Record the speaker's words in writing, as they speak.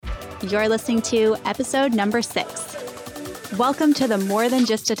You're listening to episode number 6. Welcome to the More Than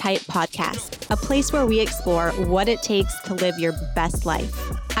Just a Type podcast, a place where we explore what it takes to live your best life.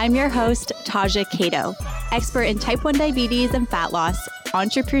 I'm your host, Taja Cato, expert in type 1 diabetes and fat loss,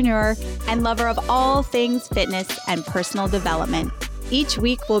 entrepreneur, and lover of all things fitness and personal development. Each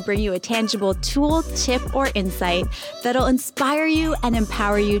week, we'll bring you a tangible tool, tip, or insight that'll inspire you and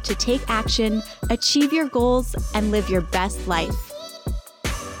empower you to take action, achieve your goals, and live your best life.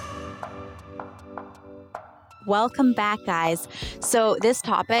 Welcome back, guys. So this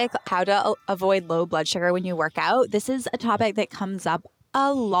topic, how to avoid low blood sugar when you work out, this is a topic that comes up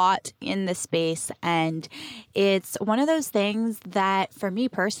a lot in the space. And it's one of those things that for me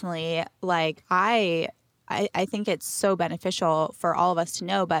personally, like I think it's so beneficial for all of us to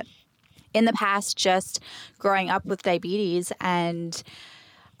know. But in the past, just growing up with diabetes, and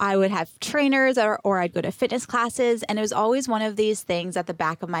I would have trainers or I'd go to fitness classes, and it was always one of these things at the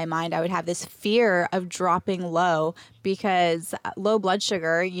back of my mind. I would have this fear of dropping low because low blood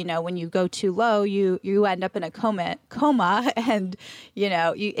sugar, you know, when you go too low, you end up in a coma and, you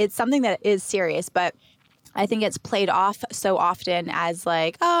know, it's something that is serious. But I think it's played off so often as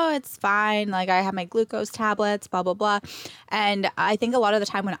like, oh, it's fine. Like I have my glucose tablets, blah, blah, blah. And I think a lot of the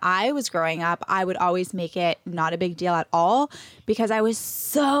time when I was growing up, I would always make it not a big deal at all because I was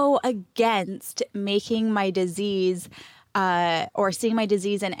so against making my disease or seeing my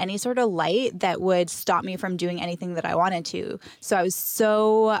disease in any sort of light that would stop me from doing anything that I wanted to. So I was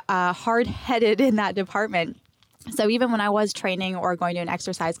so hard-headed in that department. So even when I was training or going to an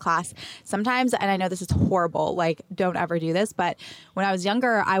exercise class, sometimes, and I know this is horrible, like don't ever do this, but when I was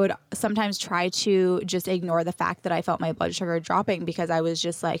younger, I would sometimes try to just ignore the fact that I felt my blood sugar dropping because I was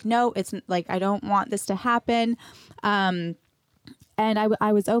just like, no, it's like, I don't want this to happen. And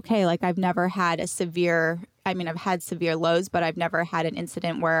I was okay. Like I've never had I've had severe lows, but I've never had an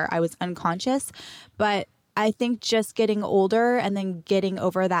incident where I was unconscious. But I think just getting older and then getting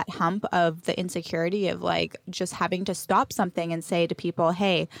over that hump of the insecurity of like just having to stop something and say to people,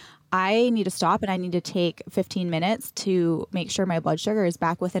 hey, I need to stop and I need to take 15 minutes to make sure my blood sugar is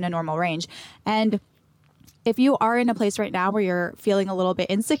back within a normal range. And if you are in a place right now where you're feeling a little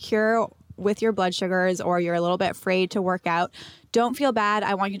bit insecure with your blood sugars or you're a little bit afraid to work out, don't feel bad.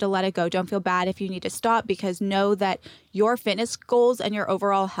 I want you to let it go. Don't feel bad if you need to stop because know that your fitness goals and your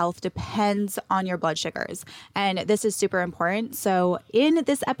overall health depends on your blood sugars. And this is super important. So in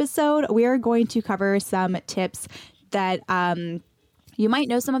this episode, we are going to cover some tips that you might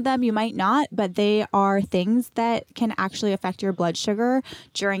know some of them, you might not, but they are things that can actually affect your blood sugar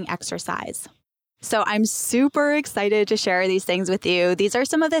during exercise. So I'm super excited to share these things with you. These are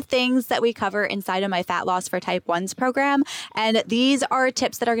some of the things that we cover inside of my Fat Loss for Type 1s program. And these are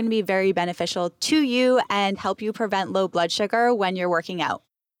tips that are going to be very beneficial to you and help you prevent low blood sugar when you're working out.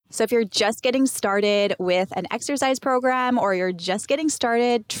 So if you're just getting started with an exercise program or you're just getting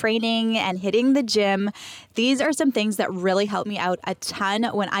started training and hitting the gym, these are some things that really helped me out a ton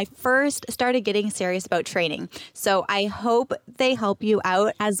when I first started getting serious about training. So I hope they help you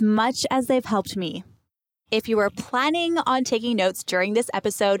out as much as they've helped me. If you were planning on taking notes during this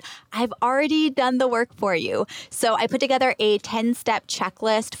episode, I've already done the work for you. So I put together a 10-step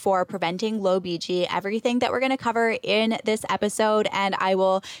checklist for preventing low BG, everything that we're going to cover in this episode, and I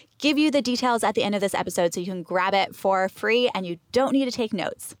will give you the details at the end of this episode so you can grab it for free and you don't need to take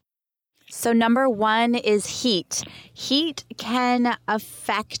notes. So number 1 is heat. Heat can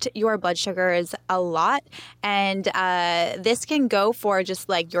affect your blood sugars a lot. And this can go for just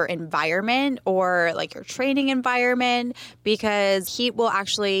like your environment or like your training environment because heat will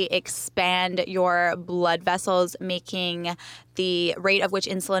actually expand your blood vessels, making the rate of which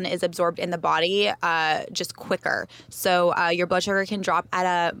insulin is absorbed in the body just quicker. So your blood sugar can drop at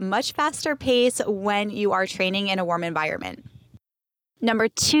a much faster pace when you are training in a warm environment. Number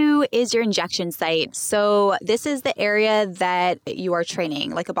 2 is your injection site. So this is the area that you are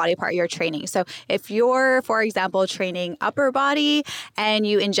training, like a body part you're training. So if you're, for example, training upper body and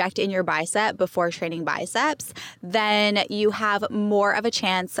you inject in your bicep before training biceps, then you have more of a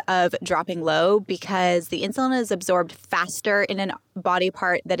chance of dropping low because the insulin is absorbed faster in a body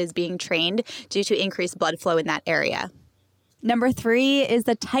part that is being trained due to increased blood flow in that area. Number 3 is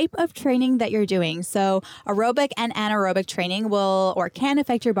the type of training that you're doing. So aerobic and anaerobic training will or can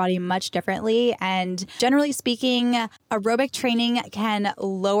affect your body much differently. And generally speaking, aerobic training can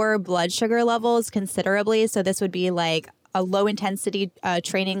lower blood sugar levels considerably. So this would be like a low intensity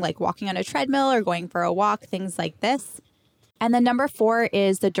training like walking on a treadmill or going for a walk, things like this. And then number 4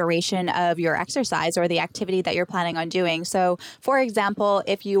 is the duration of your exercise or the activity that you're planning on doing. So for example,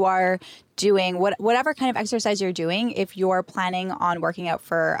 if you are doing whatever kind of exercise you're doing, if you're planning on working out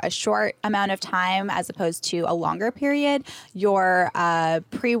for a short amount of time as opposed to a longer period, your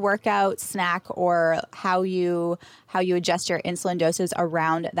pre-workout snack or how you adjust your insulin doses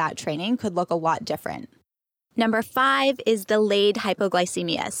around that training could look a lot different. Number 5 is delayed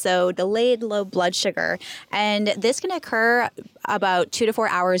hypoglycemia, so delayed low blood sugar. And this can occur about 2 to 4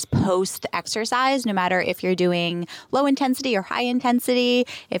 hours post-exercise, no matter if you're doing low intensity or high intensity,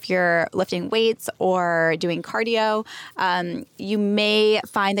 if you're lifting weights or doing cardio. You may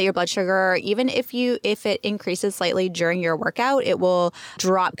find that your blood sugar, even if it increases slightly during your workout, it will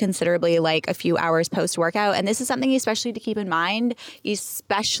drop considerably like a few hours post-workout. And this is something especially to keep in mind,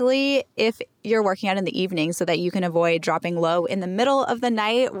 especially if you're working out in the evening, so that you can avoid dropping low in the middle of the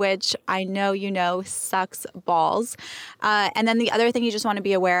night, which I know you know sucks balls. And then the other thing you just want to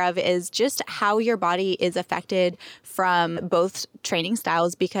be aware of is just how your body is affected from both training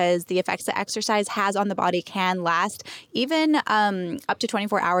styles, because the effects that exercise has on the body can last even up to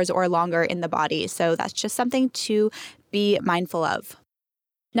 24 hours or longer in the body. So that's just something to be mindful of.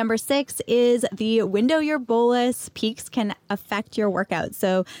 Number 6 is the window your bolus peaks can affect your workout.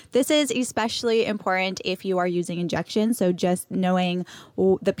 So this is especially important if you are using injections. So just knowing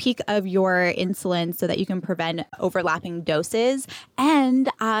the peak of your insulin so that you can prevent overlapping doses. And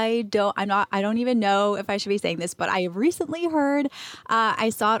I don't even know if I should be saying this, but I recently heard,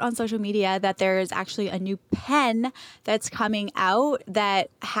 I saw it on social media that there's actually a new pen that's coming out that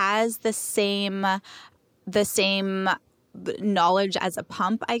has the same knowledge as a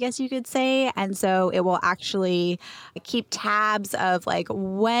pump, I guess you could say. And so it will actually keep tabs of like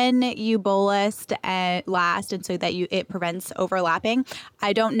when you bolused and last, and so that it prevents overlapping.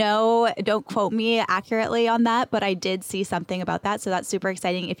 I don't know, don't quote me accurately on that, but I did see something about that. So that's super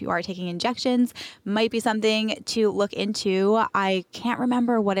exciting. If you are taking injections, might be something to look into. I can't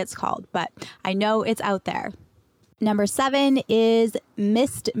remember what it's called, but I know it's out there. Number 7 is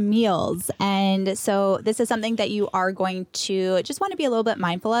missed meals. And so this is something that you are going to just want to be a little bit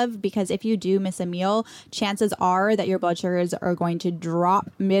mindful of, because if you do miss a meal, chances are that your blood sugars are going to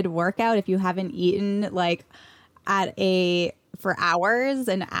drop mid-workout if you haven't eaten like for hours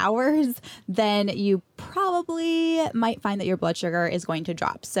and hours, then you probably might find that your blood sugar is going to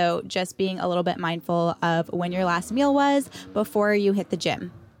drop. So just being a little bit mindful of when your last meal was before you hit the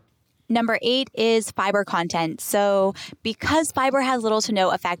gym. Number 8 is fiber content. So because fiber has little to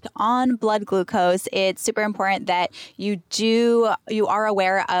no effect on blood glucose, it's super important that you are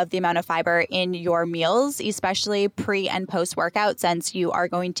aware of the amount of fiber in your meals, especially pre and post workout, since you are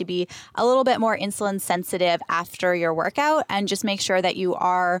going to be a little bit more insulin sensitive after your workout, and just make sure that you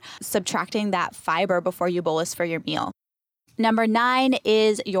are subtracting that fiber before you bolus for your meal. Number 9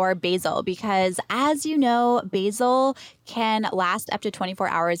 is your basal, because as you know, basal can last up to 24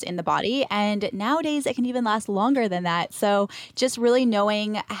 hours in the body, and nowadays it can even last longer than that. So just really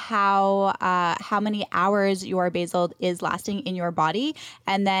knowing how many hours your basal is lasting in your body,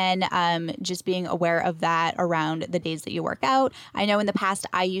 and then just being aware of that around the days that you work out. I know in the past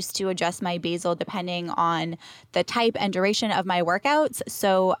I used to adjust my basal depending on the type and duration of my workouts,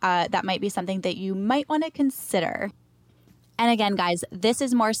 so that might be something that you might want to consider. And again, guys, this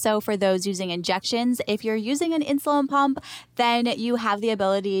is more so for those using injections. If you're using an insulin pump, then you have the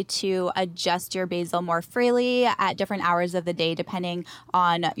ability to adjust your basal more freely at different hours of the day, depending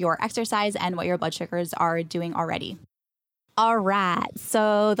on your exercise and what your blood sugars are doing already. All right.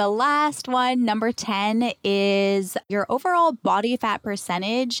 So the last one, number 10, is your overall body fat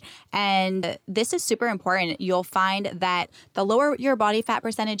percentage. And this is super important. You'll find that the lower your body fat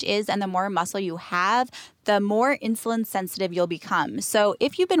percentage is and the more muscle you have, the more insulin sensitive you'll become. So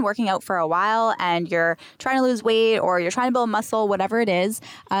if you've been working out for a while and you're trying to lose weight or you're trying to build muscle, whatever it is,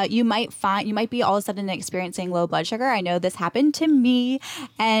 you might be all of a sudden experiencing low blood sugar. I know this happened to me,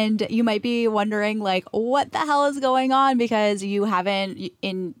 and you might be wondering like, what the hell is going on? Because you haven't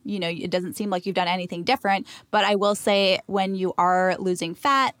it doesn't seem like you've done anything different. But I will say, when you are losing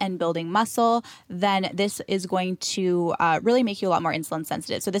fat and building muscle, then this is going to really make you a lot more insulin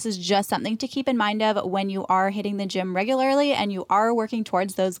sensitive. So this is just something to keep in mind of when you are hitting the gym regularly and you are working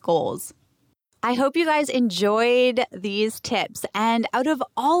towards those goals. I hope you guys enjoyed these tips. And out of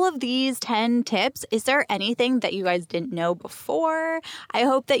all of these 10 tips, is there anything that you guys didn't know before? I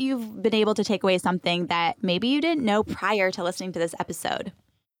hope that you've been able to take away something that maybe you didn't know prior to listening to this episode.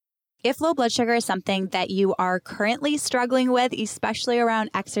 If low blood sugar is something that you are currently struggling with, especially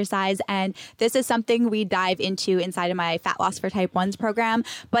around exercise, and this is something we dive into inside of my Fat Loss for Type 1s program,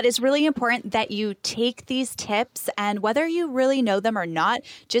 but it's really important that you take these tips, and whether you really know them or not,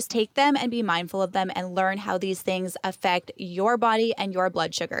 just take them and be mindful of them and learn how these things affect your body and your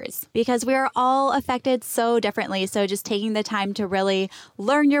blood sugars, because we are all affected so differently. So just taking the time to really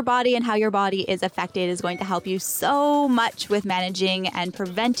learn your body and how your body is affected is going to help you so much with managing and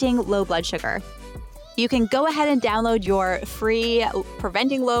preventing low blood sugar. You can go ahead and download your free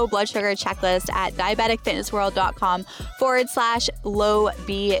Preventing Low Blood Sugar checklist at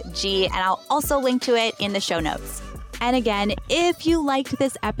diabeticfitnessworld.com/lowbg, and I'll also link to it in the show notes. And again, if you liked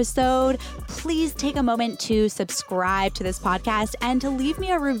this episode, please take a moment to subscribe to this podcast and to leave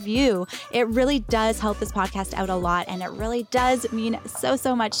me a review. It really does help this podcast out a lot, and it really does mean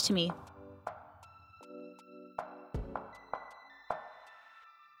so much to me.